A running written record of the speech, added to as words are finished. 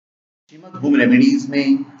Shrimad home remedies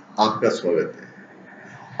में आपका स्वागत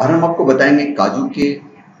है। और हम आपको बताएंगे काजू के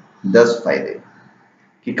 10 फायदे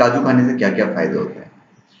कि काजू खाने से क्या क्या फायदे होते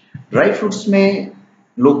हैं। ड्राई फ्रूट्स में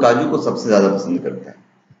लोग काजू को सबसे ज्यादा पसंद करते हैं।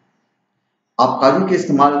 आप काजू के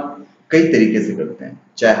इस्तेमाल कई तरीके से करते हैं,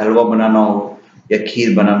 चाहे हलवा बनाना हो या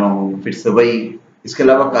खीर बनाना हो, फिर सेवई। इसके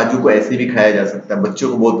अलावा काजू को ऐसे भी खाया जा सकता है, बच्चों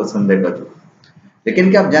को बहुत पसंद है काजू।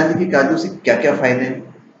 लेकिन क्या आप जानते हैं कि काजू से क्या क्या फायदे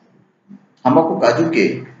हैं? हम आपको काजू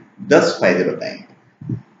के 10 फायदे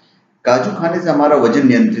बताएंगे। काजू खाने से हमारा वजन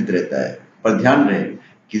नियंत्रित रहता है, पर ध्यान रहे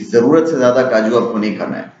कि जरूरत से ज्यादा काजू आपको नहीं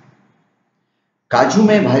खाना है। काजू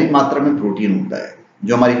में भारी मात्रा में प्रोटीन होता है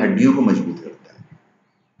जो हमारी हड्डियों को मजबूत करता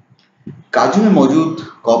है। काजू में मौजूद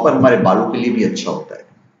कॉपर हमारे बालों के लिए भी अच्छा होता है।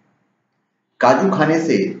 काजू खाने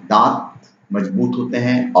से दांत मजबूत होते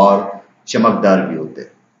हैं और चमकदार भी होते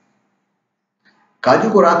हैं। काजू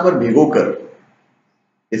को रात भर भिगोकर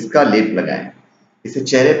इसका लेप लगाएं, इससे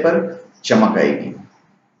चेहरे पर चमक आएगी।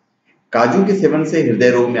 काजू के सेवन से हृदय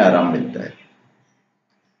रोग में आराम मिलता है।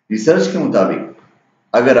 रिसर्च के मुताबिक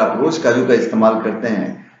अगर आप रोज काजू का इस्तेमाल करते हैं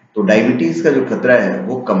तो डायबिटीज का जो खतरा है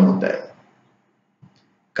वो कम होता है।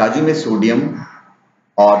 काजू में सोडियम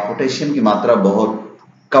और पोटेशियम की मात्रा बहुत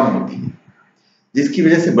कम होती है, जिसकी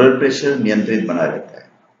वजह से ब्लड प्रेशर नियंत्रित बना रहता है।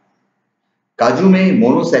 काजू में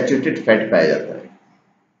मोनोसैचुरेटेड फैट पाया जाता है,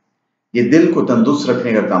 ये दिल को तंदुरुस्त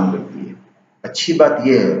रखने का काम करती है। अच्छी बात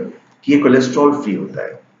यह है कि ये कोलेस्ट्रॉल फ्री होता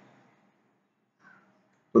है।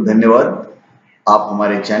 तो धन्यवाद। आप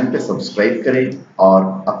हमारे चैनल पे सब्सक्राइब करें और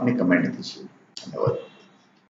अपने कमेंट दीजिए। धन्यवाद।